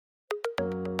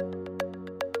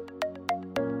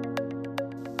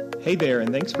Hey there,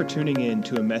 and thanks for tuning in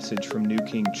to a message from New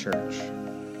King Church.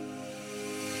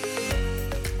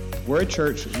 We're a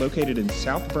church located in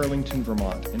South Burlington,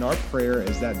 Vermont, and our prayer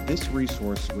is that this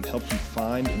resource would help you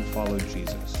find and follow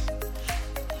Jesus.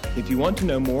 If you want to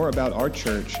know more about our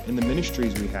church and the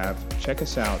ministries we have, check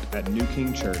us out at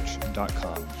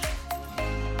newkingchurch.com.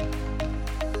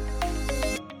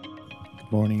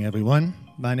 Good morning, everyone.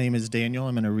 My name is Daniel.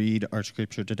 I'm going to read our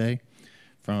scripture today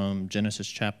from Genesis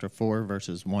chapter 4,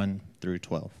 verses 1 through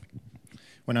 12.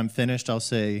 When I'm finished, I'll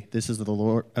say, "This is the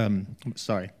Lord."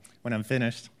 When I'm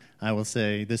finished, I will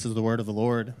say, "This is the word of the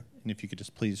Lord." And if you could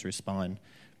just please respond,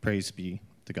 "Praise be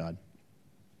to God."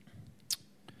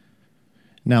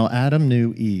 Now Adam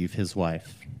knew Eve, his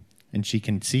wife, and she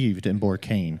conceived and bore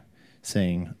Cain,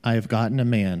 saying, "I have gotten a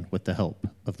man with the help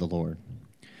of the Lord."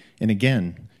 And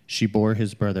again she bore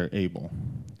his brother Abel.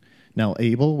 Now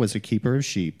Abel was a keeper of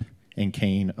sheep, and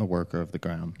Cain a worker of the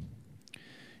ground.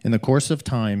 In the course of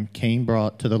time, Cain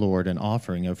brought to the Lord an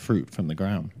offering of fruit from the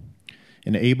ground.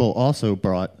 And Abel also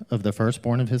brought of the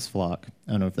firstborn of his flock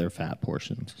and of their fat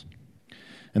portions.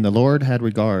 And the Lord had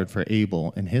regard for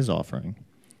Abel and his offering,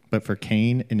 but for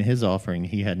Cain and his offering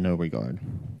he had no regard.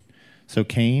 So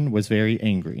Cain was very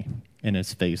angry, and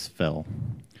his face fell.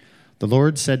 The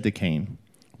Lord said to Cain,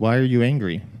 "Why are you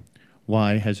angry?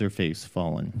 Why has your face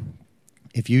fallen?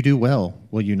 If you do well,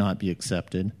 will you not be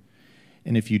accepted?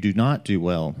 And if you do not do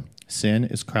well, sin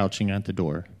is crouching at the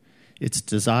door. Its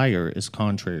desire is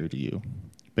contrary to you,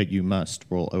 but you must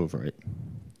rule over it."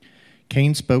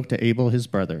 Cain spoke to Abel his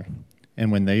brother,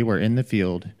 and when they were in the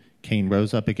field, Cain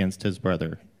rose up against his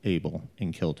brother Abel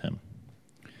and killed him.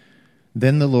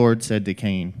 Then the Lord said to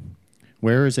Cain,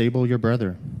 "Where is Abel your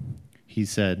brother?" He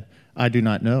said, "I do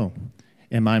not know.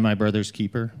 Am I my brother's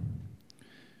keeper?"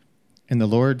 And the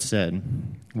Lord said,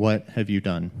 "What have you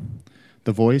done?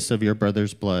 The voice of your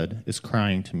brother's blood is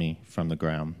crying to me from the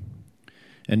ground.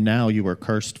 And now you are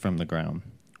cursed from the ground,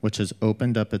 which has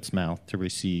opened up its mouth to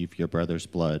receive your brother's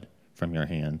blood from your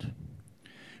hand.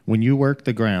 When you work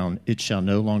the ground, it shall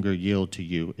no longer yield to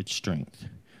you its strength.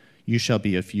 You shall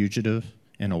be a fugitive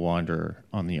and a wanderer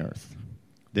on the earth."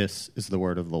 This is the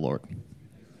word of the Lord.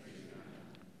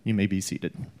 You may be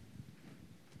seated.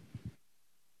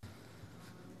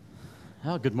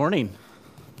 Oh, good morning.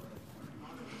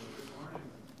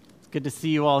 Good to see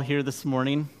you all here this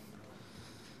morning.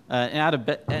 An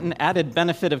added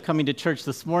benefit of coming to church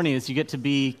this morning is you get to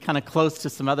be kind of close to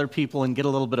some other people and get a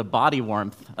little bit of body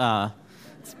warmth.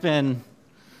 It's been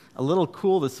a little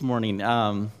cool this morning.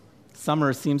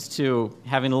 Summer seems to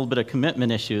having a little bit of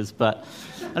commitment issues, but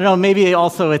I don't know, maybe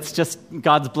also it's just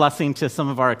God's blessing to some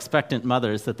of our expectant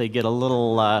mothers that they get a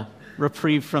little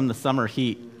reprieve from the summer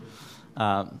heat.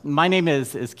 My name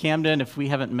is Camden. If we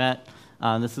haven't met,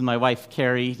 this is my wife,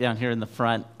 Carrie, down here in the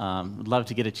front. Would love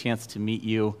to get a chance to meet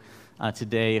you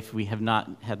today if we have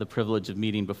not had the privilege of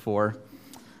meeting before.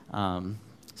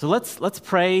 So let's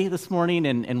pray this morning,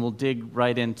 and we'll dig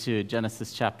right into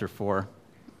Genesis chapter 4.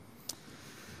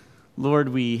 Lord,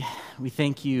 we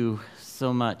thank you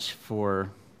so much for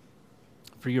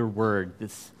your word,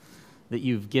 that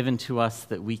you've given to us,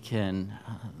 that we can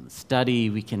study,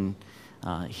 we can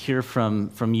hear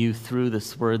from you through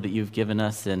this word that you've given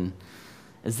us. And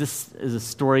as this is a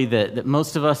story that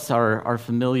most of us are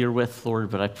familiar with, Lord,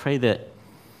 but I pray that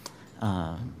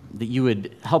you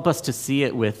would help us to see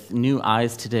it with new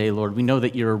eyes today, Lord. We know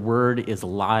that your word is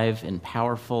alive and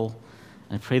powerful,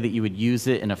 and I pray that you would use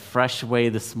it in a fresh way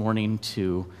this morning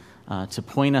to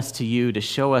point us to you, to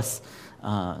show us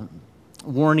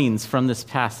warnings from this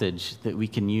passage that we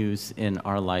can use in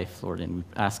our life, Lord. And we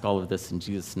ask all of this in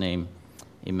Jesus' name.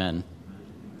 Amen.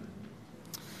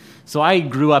 So I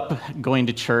grew up going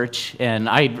to church, and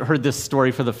I heard this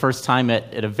story for the first time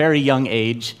at a very young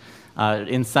age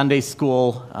in Sunday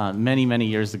school many, many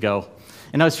years ago.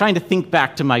 And I was trying to think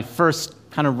back to my first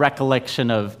kind of recollection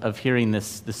of hearing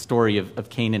this story of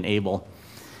Cain and Abel.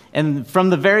 And from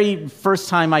the very first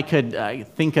time I could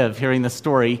think of hearing this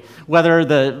story, whether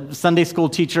the Sunday school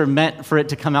teacher meant for it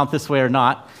to come out this way or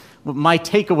not, my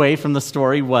takeaway from the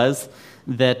story was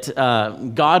that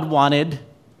God wanted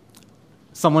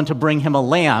someone to bring him a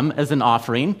lamb as an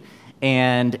offering,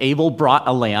 and Abel brought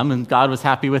a lamb, and God was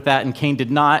happy with that, and Cain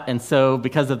did not, and so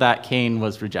because of that, Cain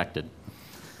was rejected.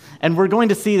 And we're going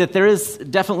to see that there is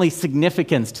definitely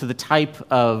significance to the type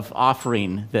of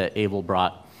offering that Abel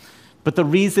brought. But the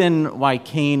reason why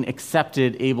Cain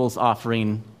accepted Abel's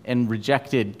offering and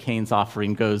rejected Cain's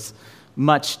offering goes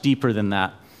much deeper than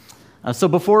that. So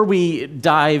before we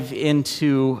dive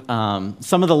into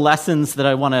some of the lessons that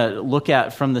I want to look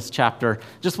at from this chapter,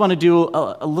 just want to do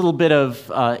a little bit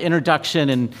of introduction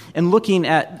and looking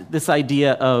at this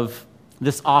idea of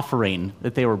this offering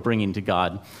that they were bringing to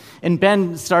God. And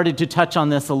Ben started to touch on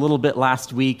this a little bit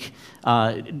last week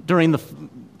during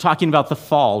talking about the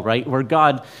fall, right, where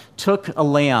God took a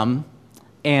lamb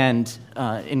and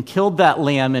killed that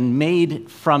lamb and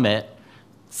made from it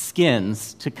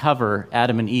skins to cover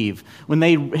Adam and Eve. When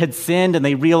they had sinned and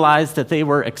they realized that they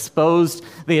were exposed,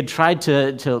 they had tried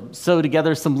to sew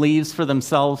together some leaves for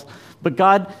themselves, but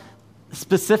God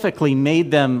specifically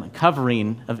made them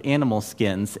covering of animal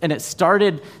skins. And it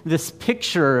started this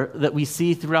picture that we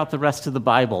see throughout the rest of the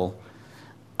Bible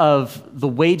of the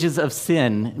wages of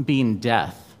sin being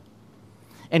death.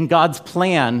 And God's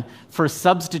plan for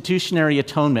substitutionary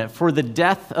atonement, for the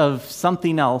death of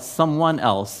something else, someone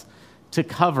else, to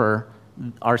cover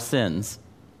our sins.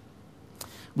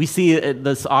 We see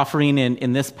this offering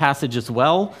in this passage as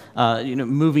well.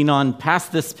 Moving on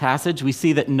past this passage, we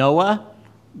see that Noah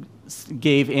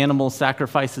gave animal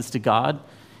sacrifices to God.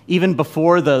 Even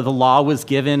before the law was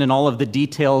given and all of the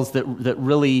details that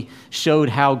really showed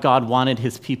how God wanted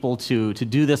his people to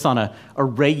do this on a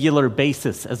regular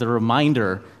basis as a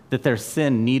reminder that their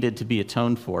sin needed to be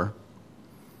atoned for.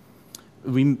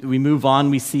 We move on,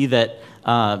 we see that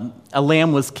a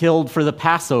lamb was killed for the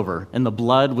Passover, and the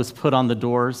blood was put on the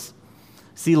doors.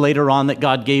 See later on that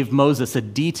God gave Moses a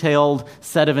detailed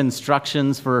set of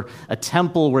instructions for a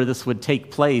temple where this would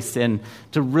take place, and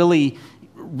to really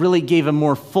gave a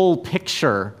more full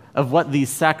picture of what these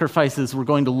sacrifices were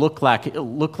going to look like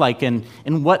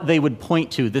and what they would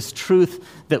point to, this truth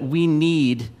that we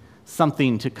need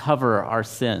something to cover our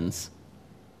sins.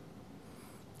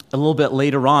 A little bit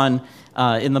later on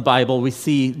in the Bible, we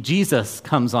see Jesus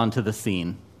comes onto the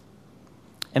scene.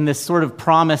 And this sort of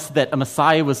promise that a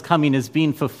Messiah was coming is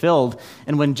being fulfilled.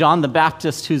 And when John the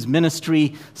Baptist, whose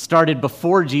ministry started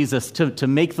before Jesus to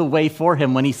make the way for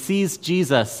him, when he sees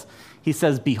Jesus, he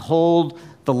says, "Behold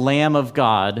the Lamb of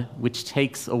God, which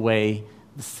takes away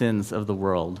the sins of the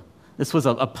world." This was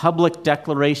a public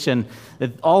declaration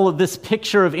that all of this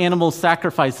picture of animal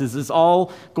sacrifices is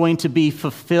all going to be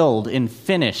fulfilled and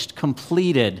finished,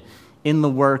 completed in the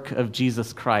work of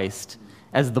Jesus Christ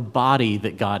as the body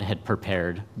that God had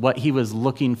prepared, what he was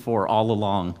looking for all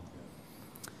along.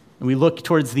 And we look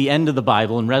towards the end of the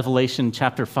Bible in Revelation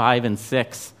chapter 5 and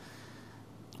 6,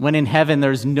 when in heaven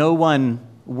there's no one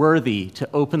worthy to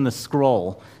open the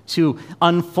scroll, to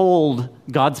unfold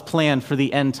God's plan for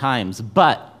the end times,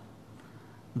 but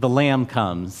the Lamb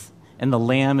comes, and the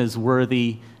Lamb is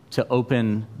worthy to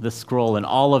open the scroll. And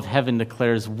all of heaven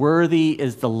declares, "Worthy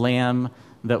is the Lamb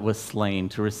that was slain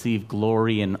to receive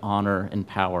glory and honor and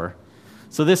power."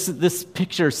 So this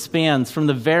picture spans from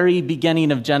the very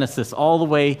beginning of Genesis all the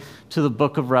way to the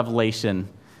book of Revelation.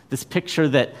 This picture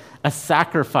that a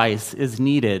sacrifice is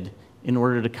needed in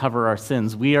order to cover our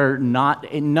sins.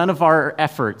 None of our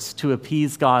efforts to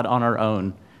appease God on our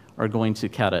own are going to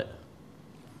cut it.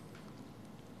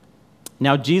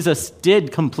 Now, Jesus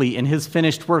did complete in his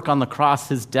finished work on the cross,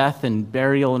 his death and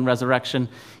burial and resurrection.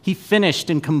 He finished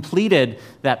and completed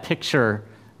that picture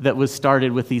that was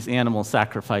started with these animal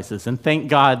sacrifices. And thank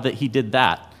God that he did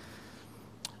that.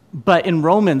 But in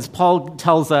Romans, Paul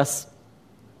tells us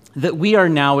that we are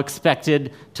now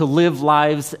expected to live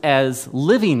lives as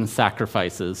living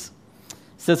sacrifices. It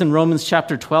says in Romans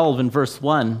chapter 12 and verse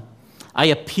 1, "I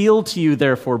appeal to you,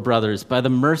 therefore, brothers, by the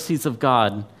mercies of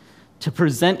God, to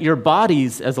present your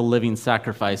bodies as a living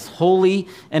sacrifice, holy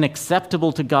and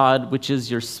acceptable to God, which is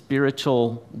your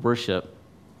spiritual worship."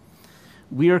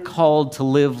 We are called to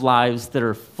live lives that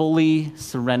are fully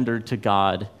surrendered to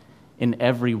God in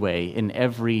every way, in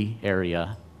every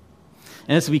area.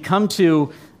 And as we come to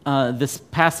this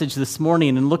passage this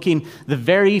morning and looking, the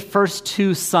very first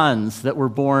two sons that were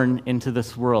born into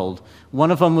this world,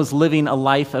 one of them was living a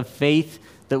life of faith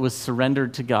that was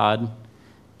surrendered to God,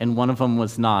 and one of them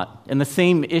was not. And the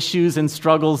same issues and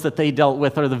struggles that they dealt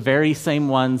with are the very same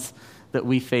ones that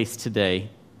we face today.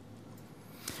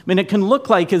 I mean, it can look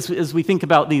like, as we think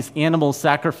about these animal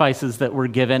sacrifices that were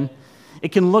given,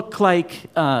 it can look like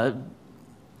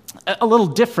a little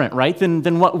different, right,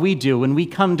 than what we do. When we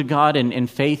come to God in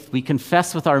faith, we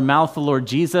confess with our mouth the Lord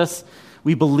Jesus.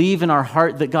 We believe in our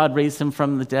heart that God raised him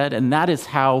from the dead, and that is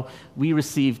how we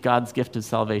receive God's gift of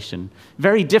salvation.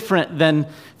 Very different than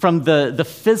from the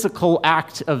physical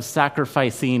act of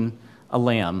sacrificing a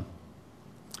lamb.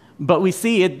 But we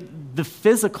see the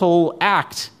physical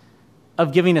act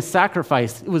of giving a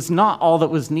sacrifice, it was not all that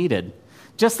was needed.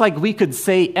 Just like we could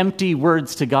say empty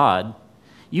words to God,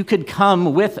 you could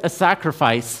come with a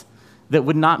sacrifice that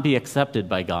would not be accepted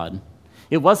by God.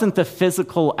 It wasn't the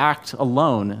physical act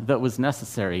alone that was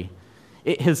necessary.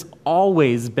 It has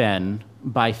always been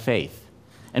by faith.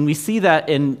 And we see that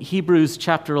in Hebrews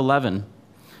chapter 11,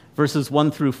 verses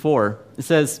 1 through 4. It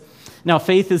says, "Now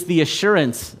faith is the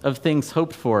assurance of things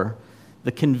hoped for,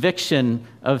 the conviction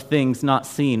of things not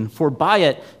seen. For by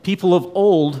it, people of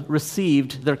old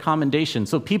received their commendation."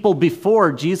 So people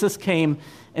before Jesus came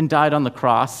and died on the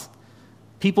cross,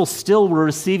 people still were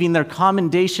receiving their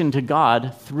commendation to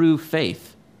God through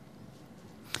faith.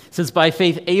 It says, "By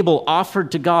faith, Abel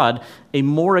offered to God a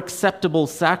more acceptable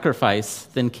sacrifice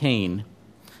than Cain,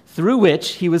 through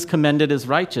which he was commended as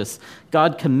righteous,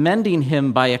 God commending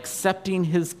him by accepting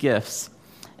his gifts.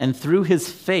 And through his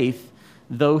faith,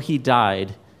 though he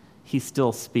died, he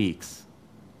still speaks."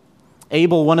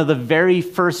 Abel, one of the very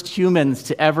first humans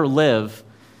to ever live,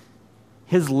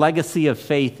 his legacy of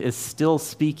faith is still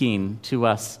speaking to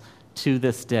us to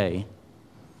this day.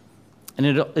 And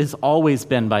it has always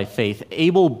been by faith.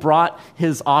 Abel brought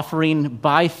his offering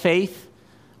by faith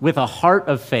with a heart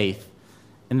of faith.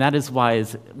 And that is why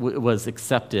it was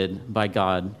accepted by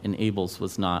God, and Abel's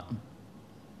was not.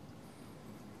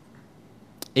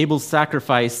 Abel's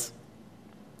sacrifice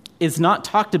is not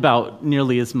talked about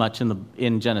nearly as much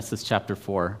in Genesis chapter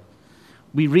 4.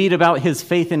 We read about his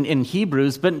faith in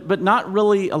Hebrews, but not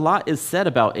really a lot is said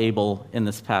about Abel in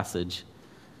this passage.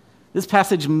 This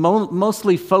passage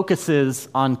mostly focuses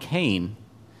on Cain.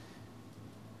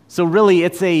 So really,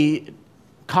 it's a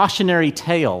cautionary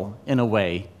tale in a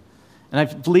way. And I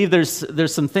believe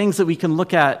there's some things that we can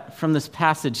look at from this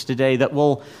passage today that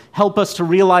will help us to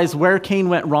realize where Cain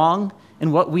went wrong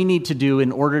and what we need to do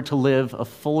in order to live a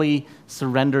fully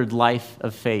surrendered life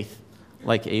of faith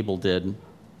like Abel did.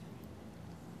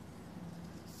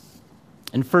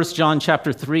 In 1 John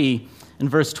chapter 3 and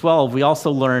verse 12, we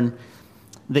also learn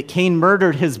that Cain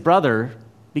murdered his brother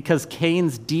because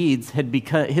Cain's deeds had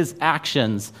become, his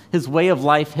actions, his way of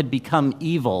life had become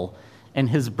evil, and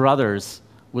his brother's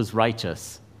was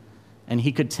righteous. And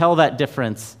he could tell that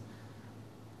difference,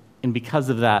 and because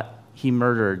of that, he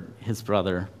murdered his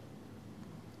brother.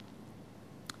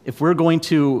 If we're going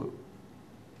to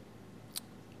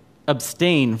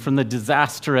abstain from the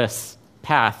disastrous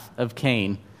path of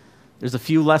Cain, there's a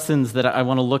few lessons that I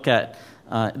want to look at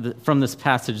from this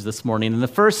passage this morning. And the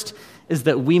first is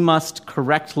that we must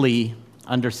correctly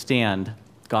understand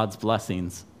God's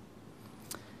blessings.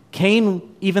 Cain,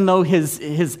 even though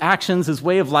his actions, his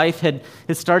way of life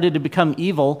has started to become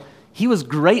evil, he was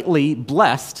greatly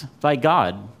blessed by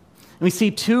God. And we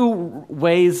see two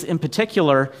ways in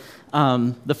particular.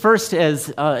 The first,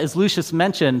 as Lucius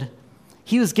mentioned,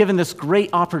 he was given this great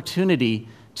opportunity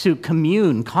to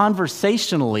commune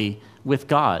conversationally with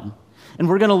God. And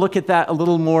we're going to look at that a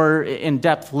little more in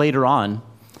depth later on.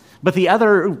 But the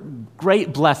other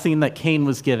great blessing that Cain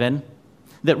was given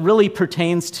that really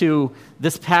pertains to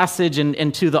this passage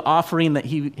and to the offering that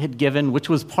he had given, which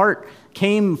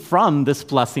came from this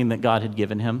blessing that God had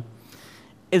given him,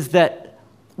 is that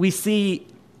we see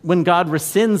when God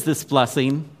rescinds this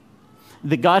blessing,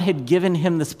 that God had given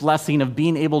him this blessing of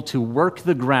being able to work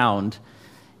the ground.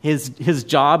 His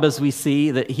job, as we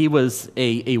see, that he was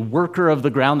a worker of the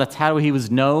ground. That's how he was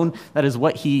known. That is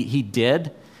what he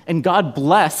did. And God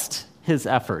blessed his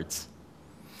efforts.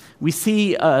 We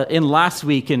see in last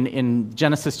week in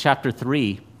Genesis chapter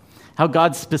 3 how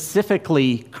God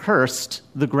specifically cursed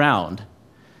the ground.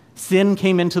 Sin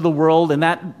came into the world, and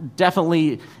that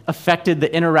definitely affected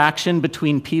the interaction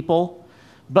between people.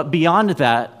 But beyond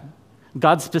that,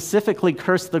 God specifically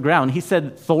cursed the ground. He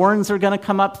said thorns are going to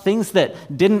come up, things that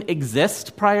didn't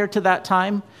exist prior to that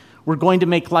time were going to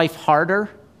make life harder.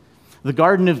 The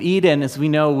Garden of Eden, as we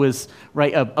know, was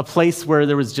a place where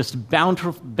there was just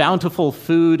bountiful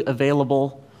food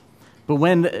available. But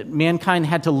when mankind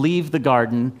had to leave the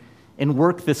garden and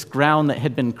work this ground that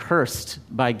had been cursed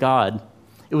by God,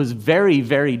 it was very,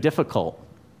 very difficult.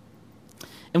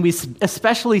 And we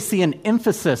especially see an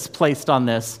emphasis placed on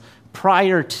this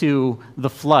prior to the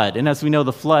flood. And as we know,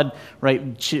 the flood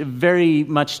very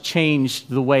much changed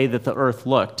the way that the earth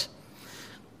looked.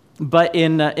 But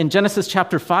in Genesis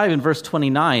chapter 5 and verse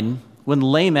 29, when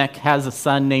Lamech has a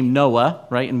son named Noah,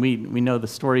 and we know the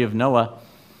story of Noah,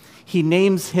 he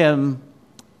names him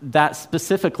that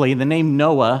specifically. The name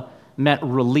Noah meant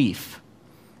relief.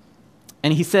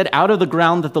 And he said, "Out of the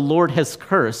ground that the Lord has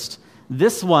cursed,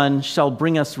 this one shall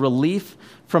bring us relief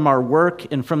from our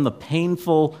work and from the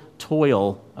painful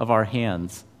toil of our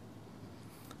hands."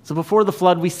 So before the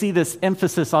flood, we see this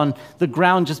emphasis on the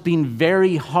ground just being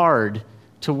very hard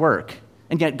to work.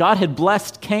 And yet God had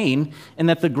blessed Cain in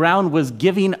that the ground was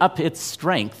giving up its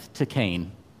strength to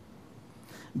Cain.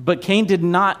 But Cain did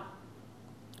not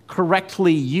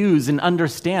correctly use and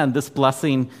understand this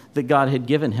blessing that God had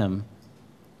given him.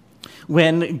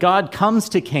 When God comes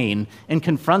to Cain and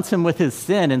confronts him with his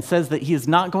sin and says that he is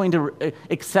not going to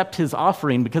accept his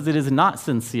offering because it is not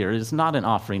sincere, it is not an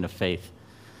offering of faith,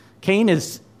 Cain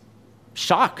is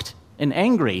shocked and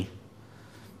angry.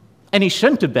 And he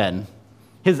shouldn't have been.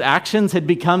 His actions had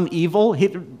become evil.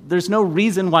 There's no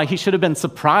reason why he should have been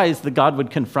surprised that God would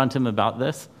confront him about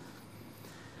this.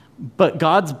 But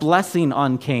God's blessing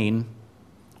on Cain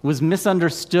was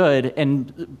misunderstood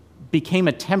and became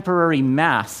a temporary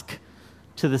mask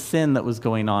to the sin that was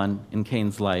going on in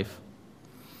Cain's life.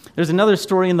 There's another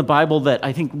story in the Bible that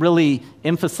I think really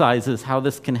emphasizes how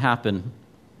this can happen.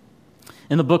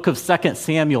 In the book of 2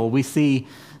 Samuel, we see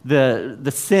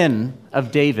the sin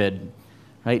of David.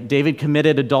 Right? David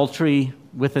committed adultery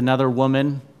with another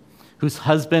woman whose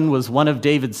husband was one of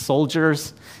David's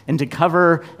soldiers. And to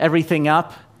cover everything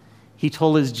up, he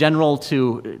told his general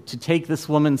to take this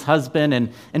woman's husband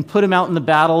and put him out in the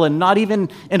battle, and not even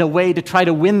in a way to try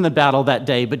to win the battle that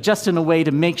day, but just in a way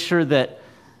to make sure that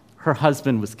her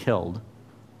husband was killed.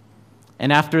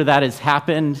 And after that has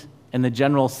happened, and the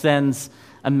general sends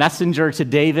a messenger to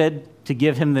David to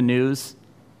give him the news,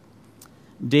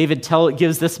 David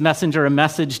gives this messenger a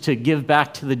message to give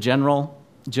back to the general,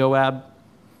 Joab.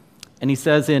 And he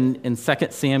says in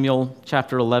 2 Samuel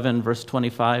chapter 11, verse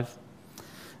 25,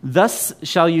 "Thus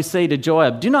shall you say to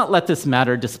Joab, do not let this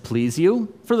matter displease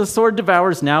you, for the sword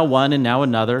devours now one and now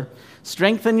another.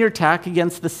 Strengthen your attack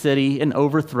against the city and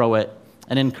overthrow it,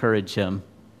 and encourage him."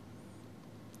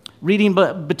 Reading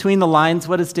between the lines,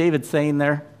 what is David saying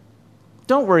there?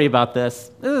 Don't worry about this.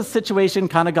 This situation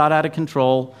kind of got out of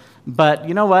control. But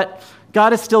you know what?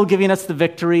 God is still giving us the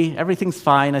victory. Everything's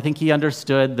fine. I think he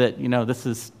understood that,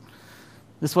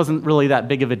 this wasn't really that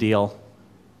big of a deal.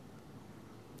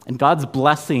 And God's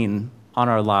blessing on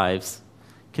our lives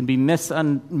can be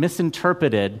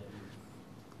misinterpreted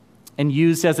and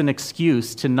used as an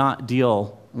excuse to not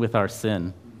deal with our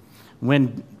sin.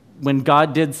 When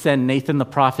God did send Nathan the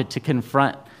prophet to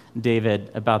confront David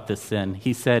about this sin,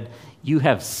 he said, "You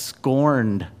have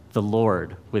scorned the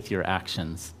Lord with your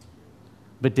actions."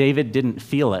 But David didn't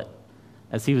feel it,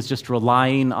 as he was just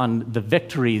relying on the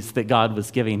victories that God was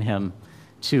giving him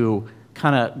to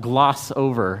kind of gloss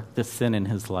over the sin in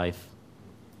his life.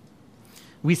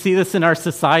 We see this in our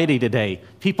society today.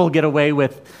 People get away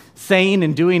with saying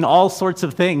and doing all sorts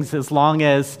of things as long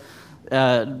as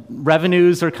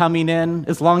revenues are coming in,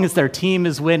 as long as their team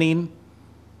is winning.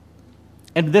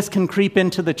 And this can creep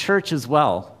into the church as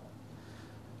well.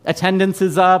 Attendance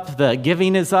is up, the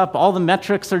giving is up, all the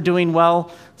metrics are doing well,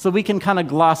 so we can kind of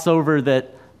gloss over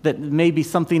that maybe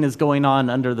something is going on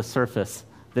under the surface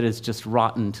that is just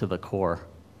rotten to the core.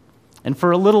 And for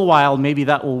a little while, maybe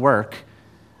that will work,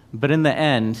 but in the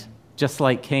end, just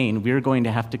like Cain, we're going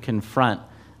to have to confront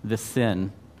this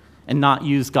sin and not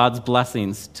use God's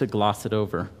blessings to gloss it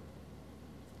over.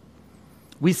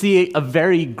 We see a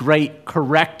very great,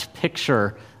 correct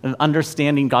picture of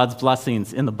understanding God's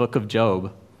blessings in the book of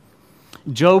Job.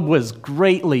 Job was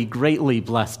greatly, greatly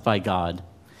blessed by God.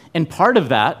 And part of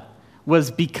that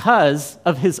was because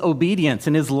of his obedience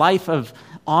and his life of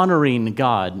honoring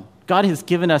God. God has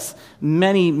given us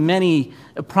many, many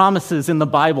promises in the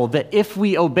Bible that if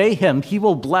we obey him, he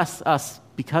will bless us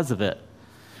because of it.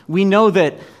 We know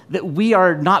that we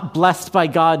are not blessed by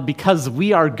God because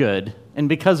we are good and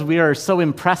because we are so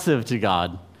impressive to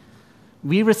God.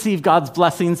 We receive God's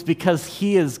blessings because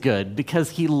he is good,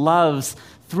 because he loves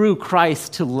through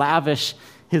Christ to lavish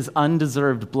his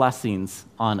undeserved blessings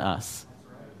on us.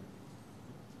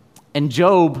 And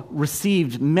Job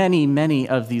received many, many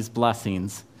of these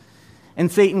blessings.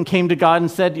 And Satan came to God and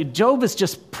said, Job is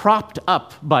just propped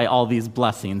up by all these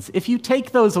blessings. If you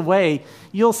take those away,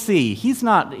 you'll see he's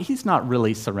not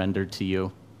really surrendered to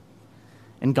you.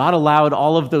 And God allowed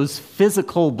all of those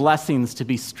physical blessings to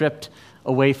be stripped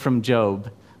away from Job.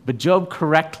 But Job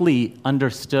correctly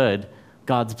understood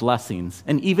God's blessings.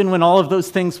 And even when all of those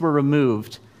things were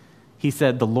removed, he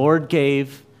said, "The Lord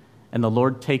gave and the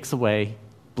Lord takes away.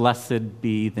 Blessed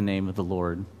be the name of the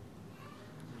Lord."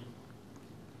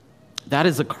 That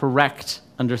is a correct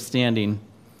understanding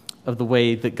of the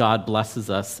way that God blesses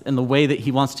us and the way that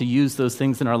he wants to use those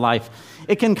things in our life.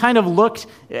 It can kind of look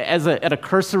at a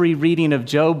cursory reading of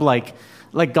Job like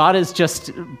God is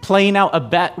just playing out a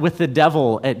bet with the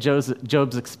devil at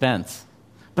Job's expense.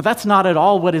 But that's not at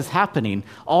all what is happening.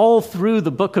 All through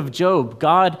the book of Job,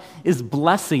 God is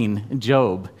blessing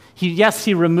Job.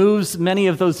 He removes many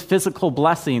of those physical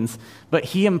blessings, but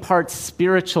he imparts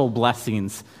spiritual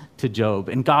blessings to Job.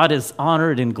 And God is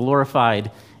honored and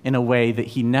glorified in a way that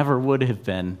he never would have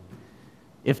been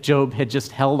if Job had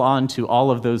just held on to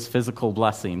all of those physical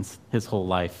blessings his whole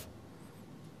life.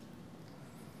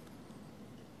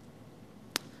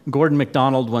 Gordon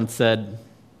MacDonald once said,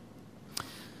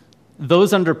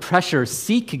 "Those under pressure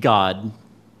seek God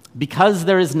because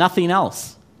there is nothing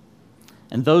else.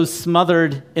 And those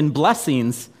smothered in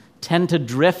blessings tend to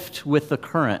drift with the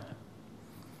current.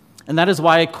 And that is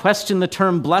why I question the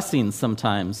term blessing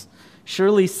sometimes.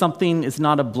 Surely something is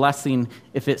not a blessing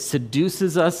if it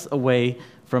seduces us away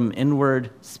from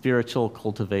inward spiritual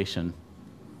cultivation."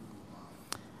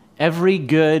 Every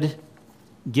good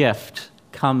gift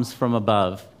comes from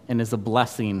above and is a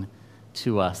blessing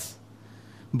to us.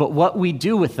 But what we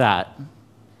do with that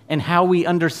and how we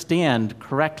understand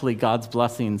correctly God's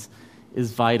blessings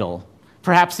is vital.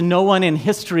 Perhaps no one in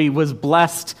history was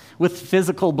blessed with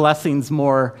physical blessings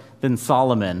more than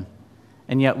Solomon.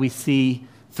 And yet we see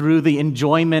through the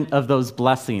enjoyment of those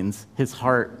blessings, his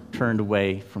heart turned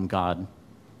away from God.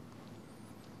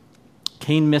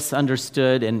 Cain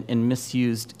misunderstood and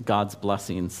misused God's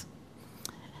blessings.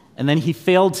 And then he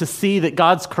failed to see that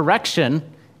God's correction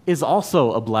is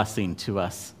also a blessing to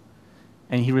us.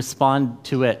 And he responded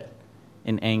to it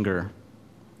in anger.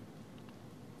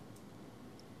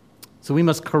 So we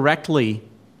must correctly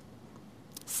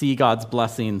see God's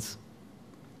blessings,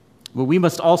 but we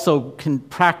must also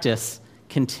practice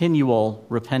continual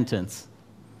repentance.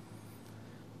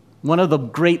 One of the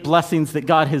great blessings that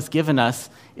God has given us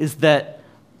is that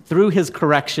through his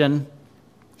correction,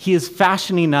 he is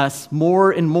fashioning us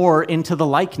more and more into the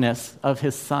likeness of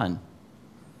his Son.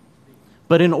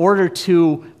 But in order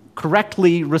to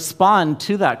correctly respond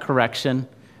to that correction,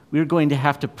 we're going to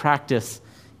have to practice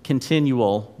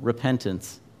continual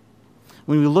repentance.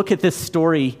 When we look at this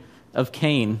story of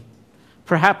Cain,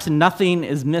 perhaps nothing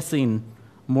is missing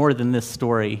more than this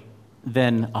story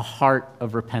than a heart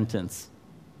of repentance.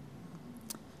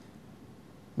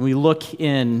 When we look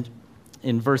in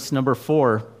verse number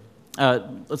 4,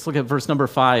 let's look at verse number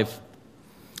 5.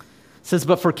 It says,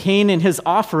 "But for Cain and his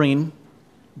offering,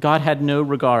 God had no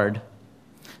regard.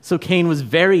 So Cain was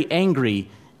very angry,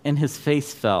 and his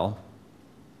face fell.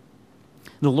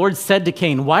 The Lord said to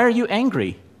Cain, 'Why are you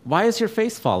angry? Why is your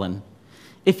face fallen?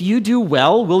 If you do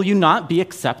well, will you not be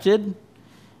accepted?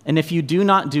 And if you do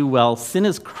not do well, sin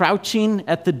is crouching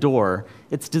at the door.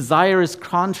 Its desire is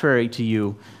contrary to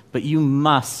you, but you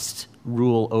must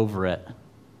rule over it.'"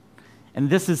 And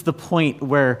this is the point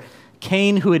where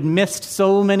Cain, who had missed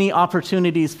so many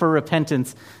opportunities for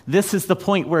repentance, this is the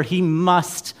point where he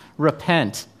must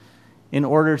repent in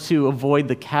order to avoid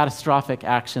the catastrophic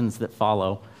actions that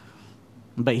follow.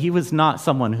 But he was not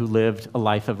someone who lived a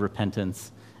life of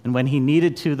repentance. And when he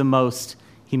needed to the most,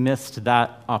 he missed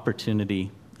that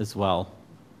opportunity as well.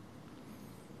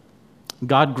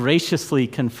 God graciously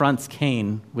confronts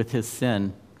Cain with his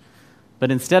sin.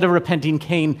 But instead of repenting,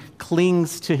 Cain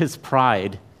clings to his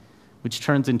pride, which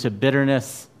turns into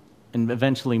bitterness and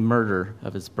eventually murder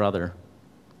of his brother.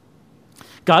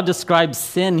 God describes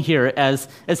sin here as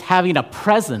having a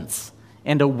presence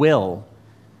and a will.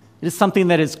 It is something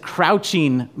that is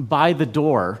crouching by the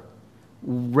door,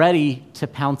 ready to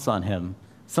pounce on him,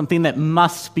 something that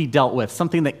must be dealt with,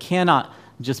 something that cannot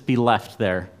just be left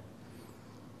there.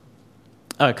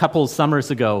 A couple summers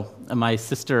ago, my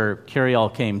sister Carrie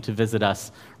came to visit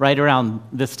us right around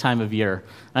this time of year.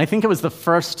 And I think it was the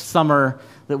first summer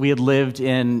that we had lived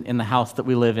in the house that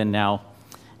we live in now.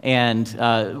 And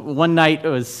one night, it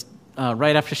was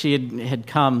right after she had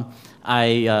come,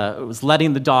 I was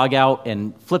letting the dog out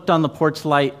and flipped on the porch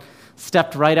light,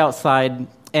 stepped right outside,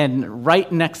 and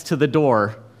right next to the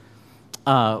door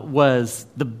was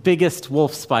the biggest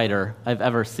wolf spider I've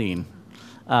ever seen.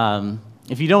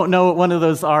 If you don't know what one of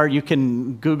those are, you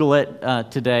can Google it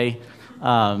today.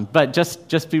 But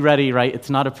just be ready, right? It's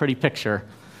not a pretty picture.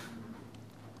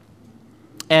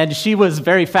 And she was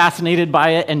very fascinated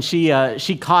by it, and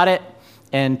she caught it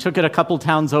and took it a couple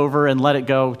towns over and let it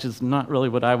go, which is not really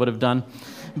what I would have done.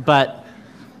 But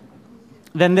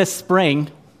then this spring,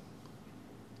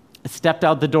 I stepped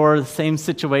out the door, the same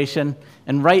situation,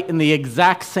 and right in the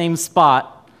exact same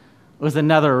spot was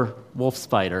another wolf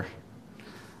spider.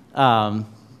 And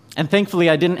thankfully,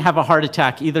 I didn't have a heart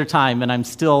attack either time, and I'm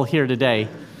still here today.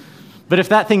 But if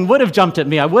that thing would have jumped at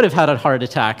me, I would have had a heart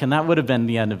attack, and that would have been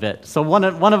the end of it. So one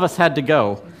of us had to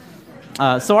go.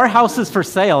 So our house is for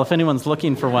sale if anyone's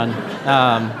looking for one.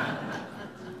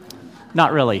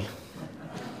 Not really.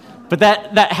 But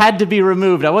that had to be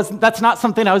removed. That's not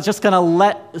something I was just going to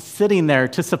let sitting there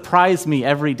to surprise me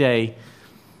every day.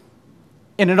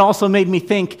 And it also made me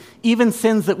think, even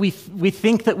sins that we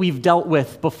think that we've dealt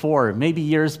with before, maybe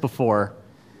years before,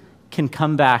 can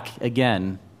come back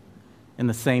again in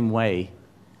the same way.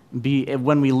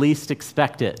 When we least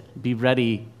expect it, be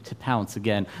ready to pounce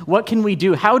again. What can we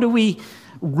do? How do we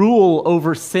rule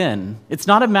over sin? It's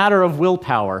not a matter of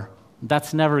willpower.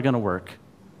 That's never going to work.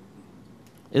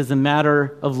 It is a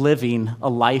matter of living a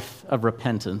life of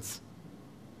repentance.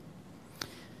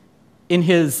 In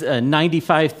his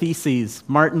 95 Theses,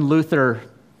 Martin Luther,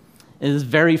 in his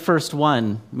very first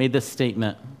one, made this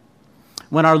statement.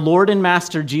 When our Lord and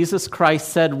Master Jesus Christ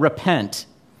said, "Repent,"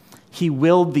 he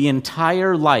willed the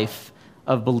entire life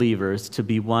of believers to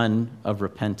be one of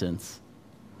repentance.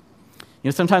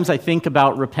 Sometimes I think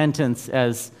about repentance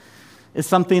as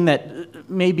something that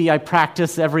maybe I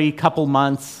practice every couple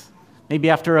months, maybe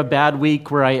after a bad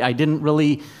week where I didn't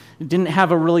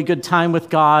have a really good time with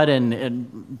God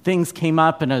and things came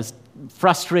up and I was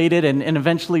frustrated and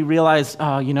eventually realized,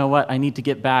 oh, you know what, I need to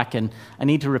get back and I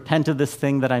need to repent of this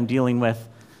thing that I'm dealing with.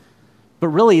 But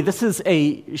really, this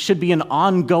should be an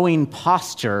ongoing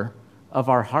posture of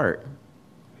our heart.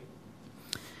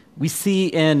 We see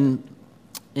in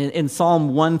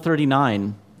Psalm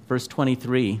 139, verse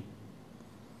 23,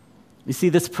 we see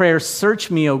this prayer, "Search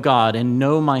me, O God, and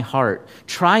know my heart.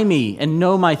 Try me and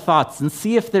know my thoughts, and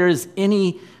see if there is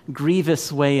any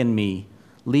grievous way in me.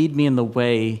 Lead me in the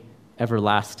way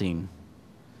everlasting."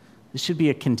 This should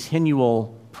be a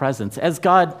continual presence. As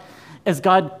God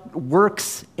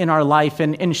works in our life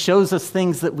and shows us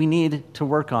things that we need to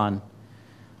work on,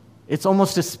 it's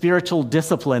almost a spiritual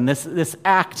discipline, this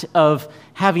act of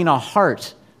having a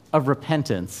heart of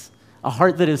repentance, a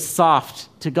heart that is soft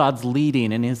to God's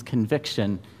leading and his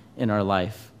conviction in our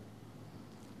life.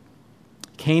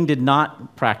 Cain did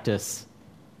not practice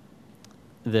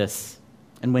this,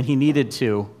 and when he needed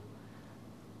to,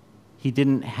 he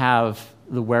didn't have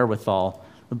the wherewithal.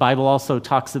 The Bible also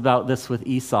talks about this with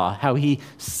Esau, how he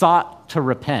sought to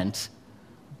repent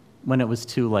when it was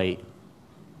too late.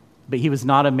 But he was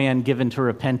not a man given to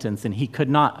repentance, and he could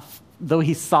not, though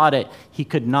he sought it, he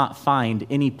could not find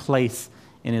any place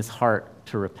in his heart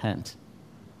to repent.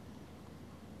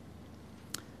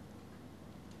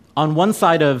 On one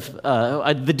side of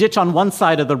the ditch on one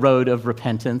side of the road of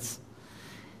repentance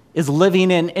is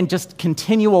living in just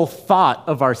continual thought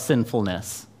of our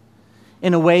sinfulness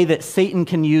in a way that Satan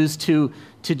can use to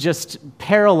just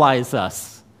paralyze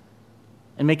us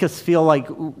and make us feel like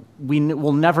we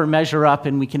will never measure up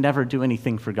and we can never do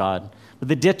anything for God. But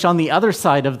the ditch on the other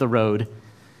side of the road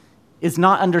is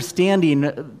not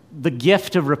understanding the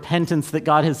gift of repentance that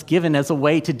God has given as a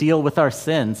way to deal with our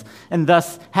sins, and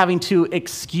thus having to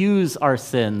excuse our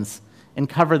sins and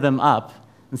cover them up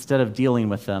instead of dealing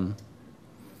with them.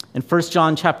 In 1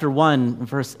 John chapter 1,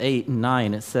 verse 8 and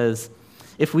 9, it says,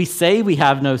 "If we say we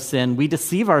have no sin, we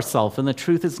deceive ourselves, and the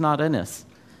truth is not in us.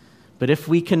 But if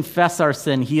we confess our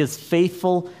sin, he is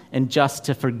faithful and just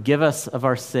to forgive us of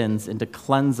our sins and to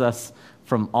cleanse us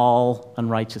from all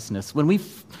unrighteousness." When we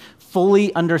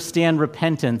fully understand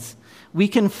repentance, we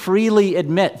can freely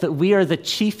admit that we are the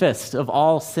chiefest of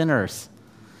all sinners.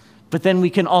 But then we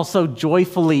can also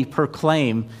joyfully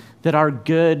proclaim that our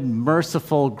good,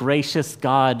 merciful, gracious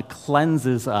God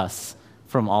cleanses us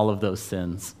from all of those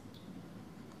sins.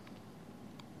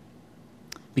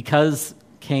 Because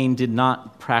Cain did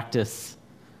not practice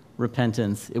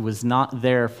repentance, it was not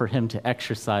there for him to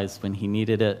exercise when he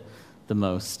needed it the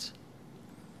most.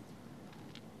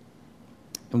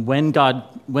 And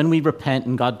when we repent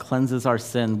and God cleanses our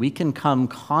sin, we can come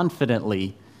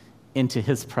confidently into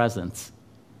his presence.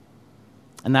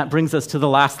 And that brings us to the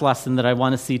last lesson that I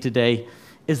want to see today,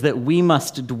 is that we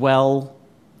must dwell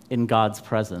in God's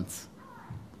presence.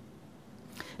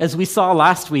 As we saw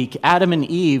last week, Adam and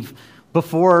Eve,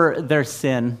 before their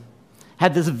sin,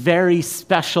 had this very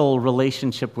special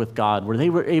relationship with God where they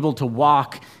were able to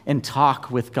walk and talk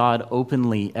with God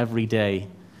openly every day.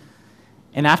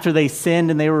 And after they sinned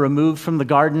and they were removed from the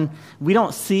garden, we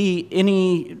don't see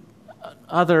any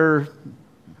other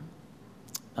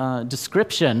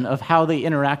description of how they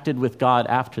interacted with God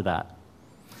after that.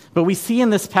 But we see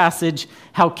in this passage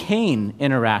how Cain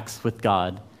interacts with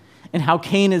God and how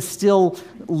Cain is still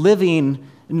living,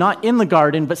 not in the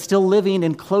garden, but still living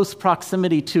in close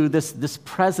proximity to this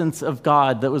presence of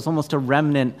God that was almost a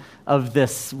remnant of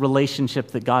this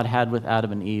relationship that God had with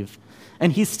Adam and Eve.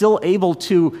 And he's still able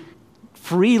to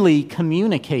freely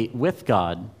communicate with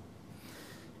God.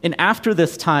 And after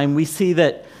this time, we see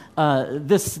that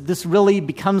this really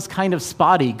becomes kind of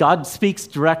spotty. God speaks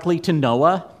directly to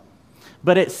Noah,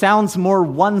 but it sounds more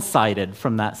one-sided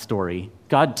from that story.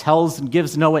 God tells and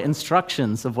gives Noah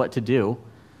instructions of what to do.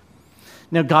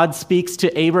 Now, God speaks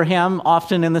to Abraham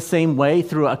often in the same way,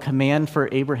 through a command for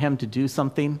Abraham to do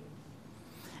something.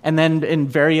 And then in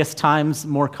various times,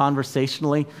 more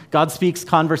conversationally. God speaks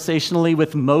conversationally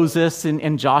with Moses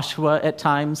and Joshua at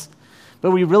times.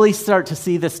 But we really start to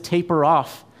see this taper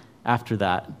off after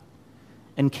that.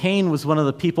 And Cain was one of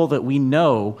the people that we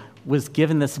know was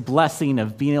given this blessing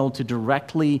of being able to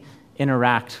directly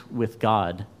interact with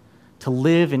God, to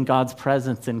live in God's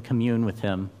presence and commune with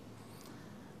him.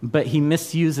 But he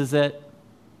misuses it.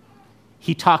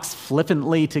 He talks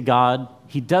flippantly to God.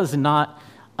 He does not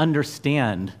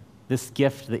understand this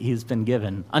gift that he's been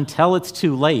given until it's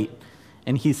too late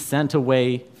and he's sent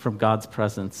away from God's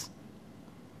presence.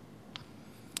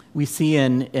 We see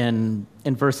in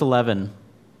verse 11,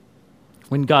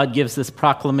 when God gives this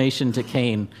proclamation to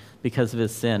Cain because of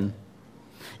his sin.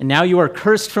 And now you are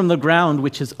cursed from the ground,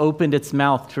 which has opened its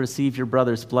mouth to receive your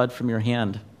brother's blood from your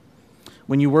hand.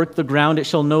 When you work the ground, it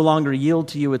shall no longer yield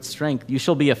to you its strength. You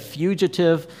shall be a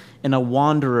fugitive and a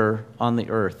wanderer on the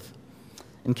earth.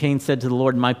 And Cain said to the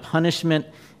Lord, my punishment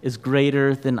is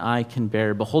greater than I can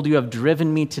bear. Behold, you have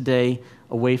driven me today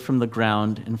away from the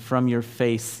ground, and from your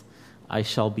face I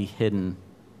shall be hidden.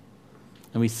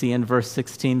 And we see in verse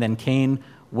 16, then Cain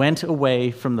went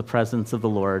away from the presence of the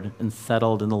Lord and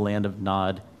settled in the land of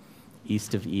Nod,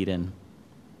 east of Eden.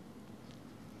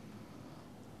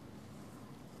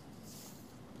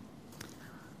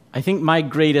 I think my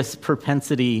greatest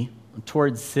propensity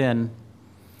towards sin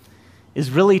is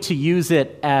really to use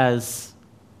it as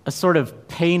a sort of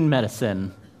pain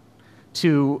medicine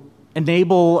to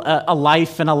enable a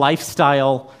life and a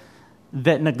lifestyle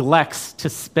that neglects to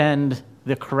spend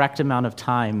the correct amount of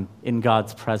time in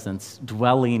God's presence,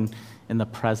 dwelling in the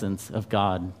presence of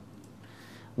God.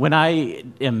 When I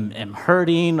am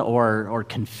hurting or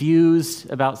confused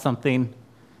about something,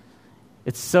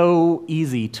 it's so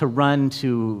easy to run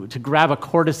to grab a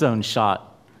cortisone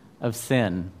shot of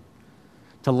sin,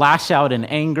 to lash out in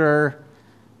anger,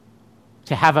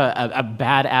 to have a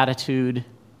bad attitude,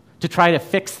 to try to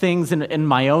fix things in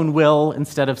my own will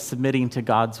instead of submitting to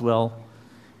God's will,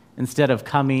 instead of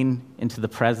coming into the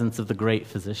presence of the great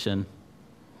physician.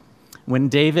 When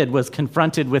David was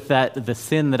confronted with the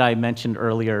sin that I mentioned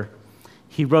earlier,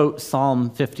 he wrote Psalm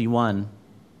 51.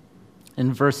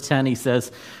 In verse 10, he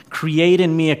says, create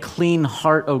in me a clean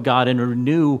heart, O God, and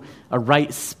renew a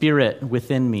right spirit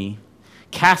within me.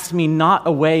 Cast me not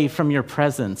away from your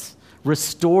presence.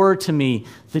 Restore to me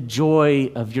the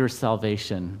joy of your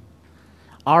salvation.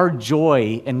 Our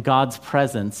joy in God's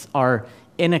presence are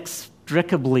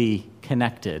inextricably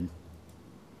connected.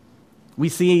 We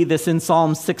see this in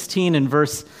Psalm 16 in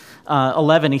verse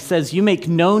 11. He says, you make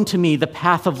known to me the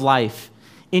path of life.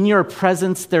 In your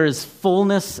presence there is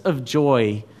fullness of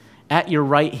joy. At your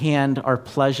right hand are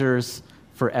pleasures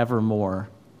forevermore.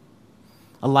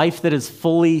 A life that is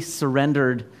fully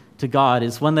surrendered to God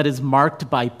is one that is marked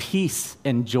by peace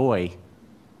and joy.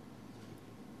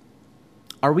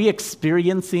 Are we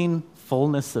experiencing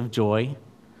fullness of joy?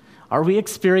 Are we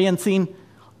experiencing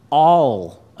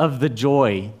all of the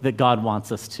joy that God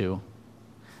wants us to?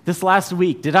 This last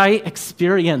week, did I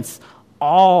experience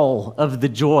all of the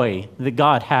joy that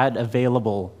God had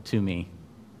available to me?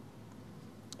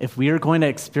 If we are going to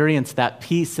experience that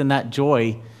peace and that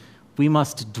joy, we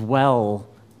must dwell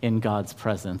in God's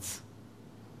presence.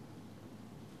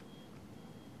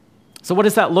 So what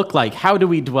does that look like? How do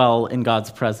we dwell in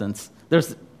God's presence?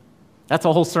 That's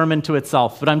a whole sermon to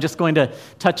itself, but I'm just going to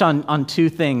touch on two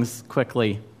things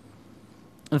quickly.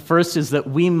 The first is that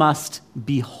we must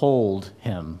behold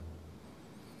him.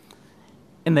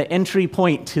 And the entry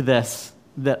point to this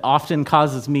that often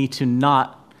causes me to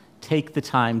not take the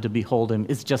time to behold him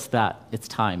is just that. It's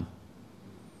time.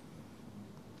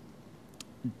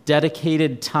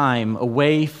 Dedicated time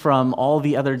away from all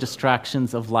the other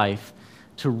distractions of life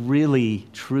to really,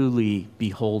 truly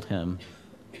behold him.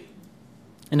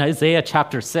 In Isaiah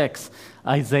chapter 6,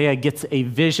 Isaiah gets a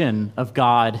vision of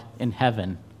God in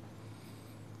heaven.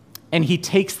 And he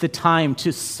takes the time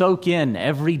to soak in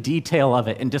every detail of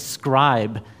it and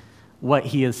describe what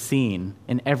he has seen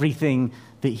and everything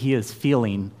that he is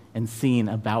feeling and seeing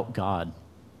about God.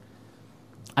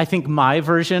 I think my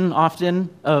version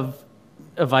often of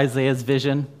Isaiah's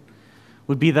vision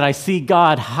would be that I see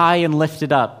God high and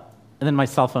lifted up, and then my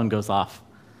cell phone goes off.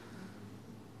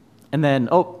 And then,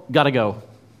 gotta go,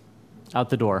 out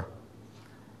the door.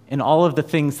 And all of the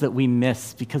things that we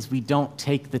miss because we don't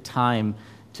take the time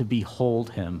to behold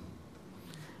him.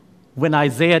 When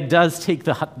Isaiah does take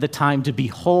the time to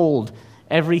behold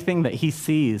everything that he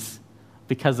sees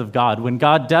because of God, when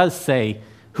God does say,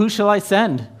 who shall I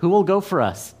send? Who will go for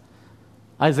us?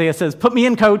 Isaiah says, put me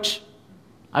in, coach.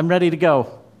 I'm ready to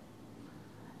go.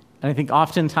 And I think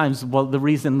oftentimes, the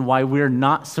reason why we're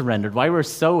not surrendered, why we're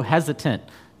so hesitant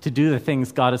to do the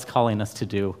things God is calling us to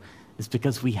do is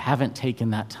because we haven't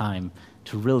taken that time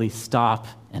to really stop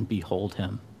and behold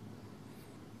him.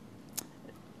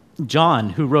 John,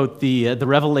 who wrote the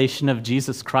Revelation of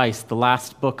Jesus Christ, the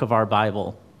last book of our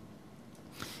Bible,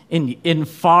 in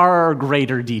far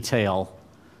greater detail,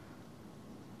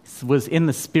 was in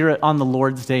the Spirit on the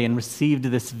Lord's day and received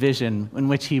this vision in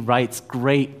which he writes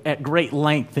at great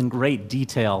length and great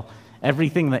detail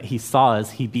everything that he saw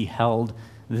as he beheld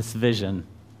this vision.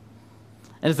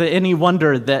 And is it any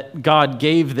wonder that God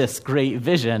gave this great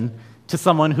vision to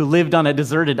someone who lived on a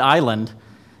deserted island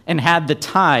and had the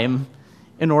time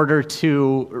in order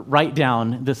to write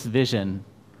down this vision?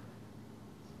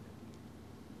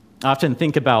 I often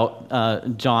think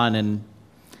about John and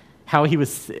how he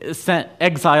was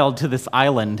exiled to this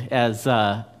island as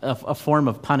a form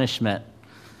of punishment.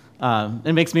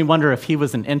 It makes me wonder if he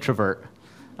was an introvert.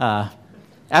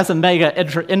 As a mega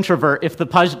introvert, if the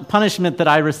punishment that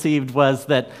I received was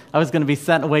that I was going to be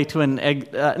sent away to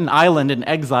an island in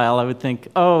exile, I would think,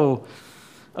 oh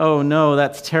no,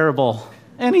 that's terrible.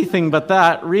 Anything but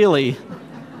that, really.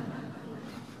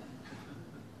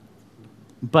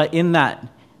 But in that,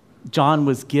 John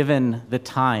was given the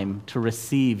time to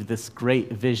receive this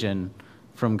great vision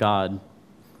from God,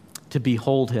 to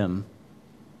behold him.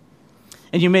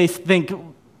 And you may think,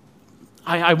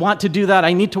 I want to do that,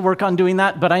 I need to work on doing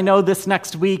that, but I know this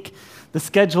next week, the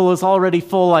schedule is already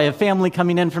full, I have family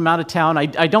coming in from out of town, I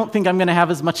don't think I'm going to have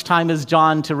as much time as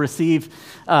John to receive,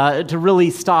 to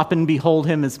really stop and behold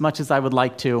him as much as I would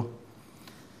like to.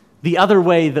 The other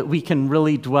way that we can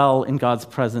really dwell in God's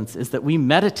presence is that we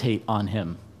meditate on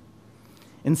him.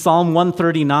 In Psalm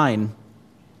 139,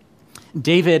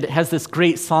 David has this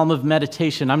great psalm of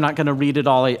meditation. I'm not going to read it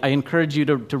all. I encourage you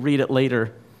to read it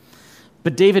later.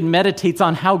 But David meditates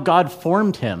on how God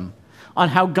formed him, on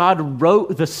how God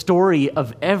wrote the story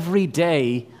of every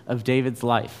day of David's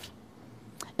life,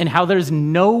 and how there's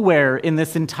nowhere in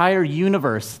this entire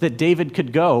universe that David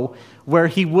could go where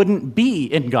he wouldn't be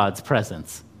in God's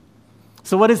presence.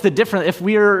 So what is the difference? If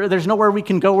there's nowhere we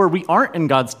can go where we aren't in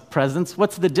God's presence,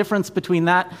 what's the difference between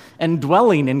that and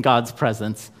dwelling in God's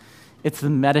presence? It's the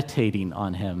meditating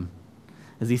on him.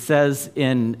 As he says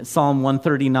in Psalm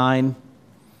 139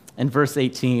 and verse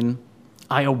 18,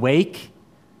 I awake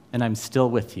and I'm still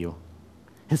with you.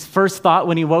 His first thought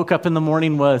when he woke up in the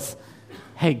morning was,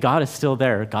 hey, God is still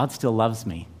there. God still loves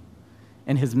me.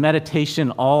 And his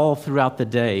meditation all throughout the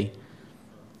day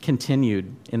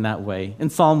continued in that way. In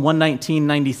Psalm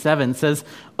 119:97 says,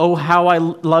 oh, how I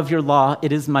love your law.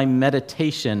 It is my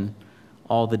meditation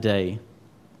all the day.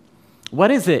 What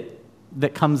is it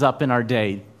that comes up in our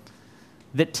day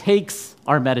that takes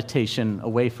our meditation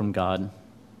away from God?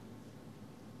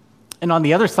 And on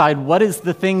the other side, what is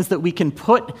the things that we can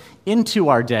put into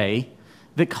our day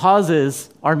that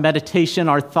causes our meditation,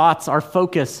 our thoughts, our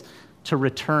focus to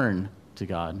return to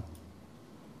God?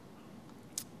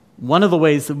 One of the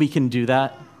ways that we can do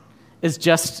that is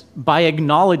just by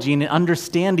acknowledging and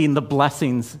understanding the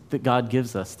blessings that God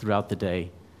gives us throughout the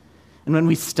day. And when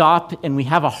we stop and we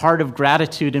have a heart of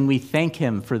gratitude and we thank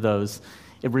him for those,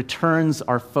 it returns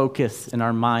our focus and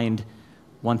our mind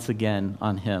once again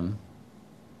on him.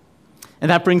 And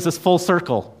that brings us full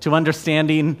circle to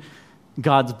understanding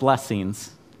God's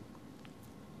blessings.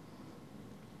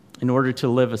 In order to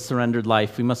live a surrendered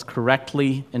life, we must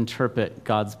correctly interpret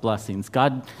God's blessings.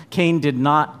 Cain did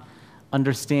not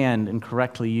understand and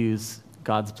correctly use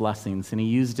God's blessings, and he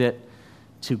used it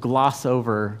to gloss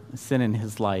over sin in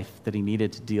his life that he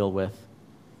needed to deal with.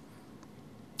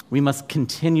 We must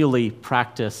continually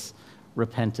practice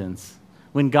repentance.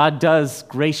 When God does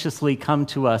graciously come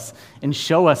to us and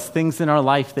show us things in our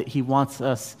life that he wants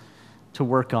us to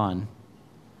work on,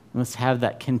 we must have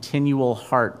that continual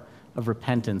heart of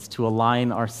repentance to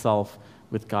align ourselves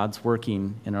with God's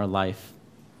working in our life.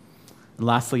 And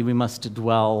lastly, we must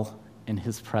dwell in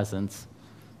his presence.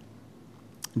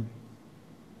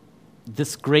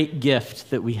 This great gift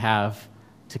that we have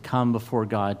to come before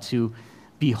God, to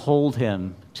behold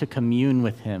him, to commune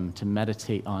with him, to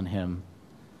meditate on him,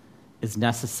 is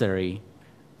necessary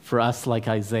for us, like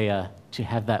Isaiah, to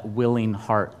have that willing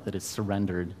heart that is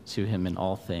surrendered to him in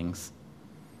all things.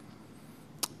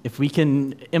 If we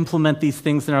can implement these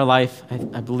things in our life,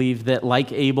 I believe that,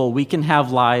 like Abel, we can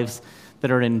have lives that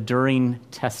are an enduring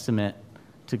testament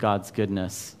to God's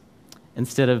goodness,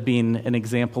 instead of being an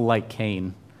example like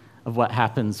Cain of what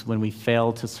happens when we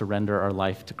fail to surrender our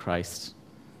life to Christ.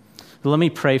 But let me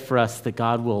pray for us that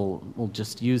God will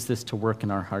just use this to work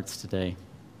in our hearts today.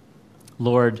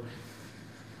 Lord,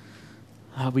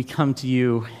 we come to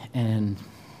you and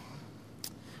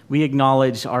we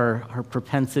acknowledge our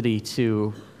propensity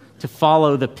to to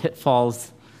follow the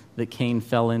pitfalls that Cain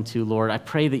fell into, Lord. I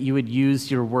pray that you would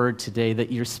use your word today,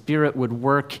 that your Spirit would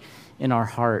work in our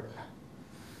heart.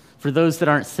 For those that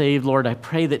aren't saved, Lord, I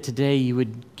pray that today you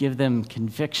would give them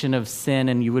conviction of sin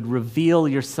and you would reveal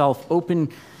yourself, open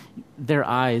their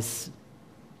eyes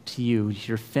to you,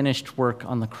 your finished work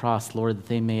on the cross, Lord, that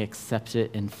they may accept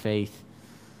it in faith.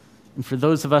 And for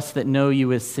those of us that know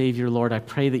you as Savior, Lord, I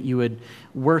pray that you would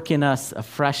work in us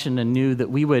afresh and anew, that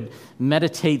we would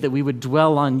meditate, that we would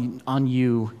dwell on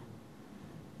you,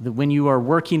 that when you are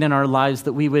working in our lives,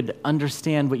 that we would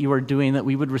understand what you are doing, that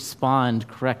we would respond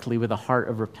correctly with a heart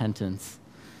of repentance.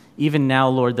 Even now,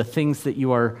 Lord, the things that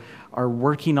you are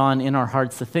working on in our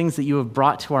hearts, the things that you have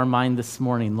brought to our mind this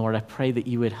morning, Lord, I pray that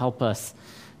you would help us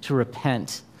to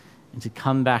repent and to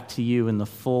come back to you in the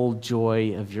full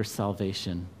joy of your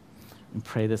salvation. And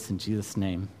pray this in Jesus'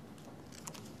 name.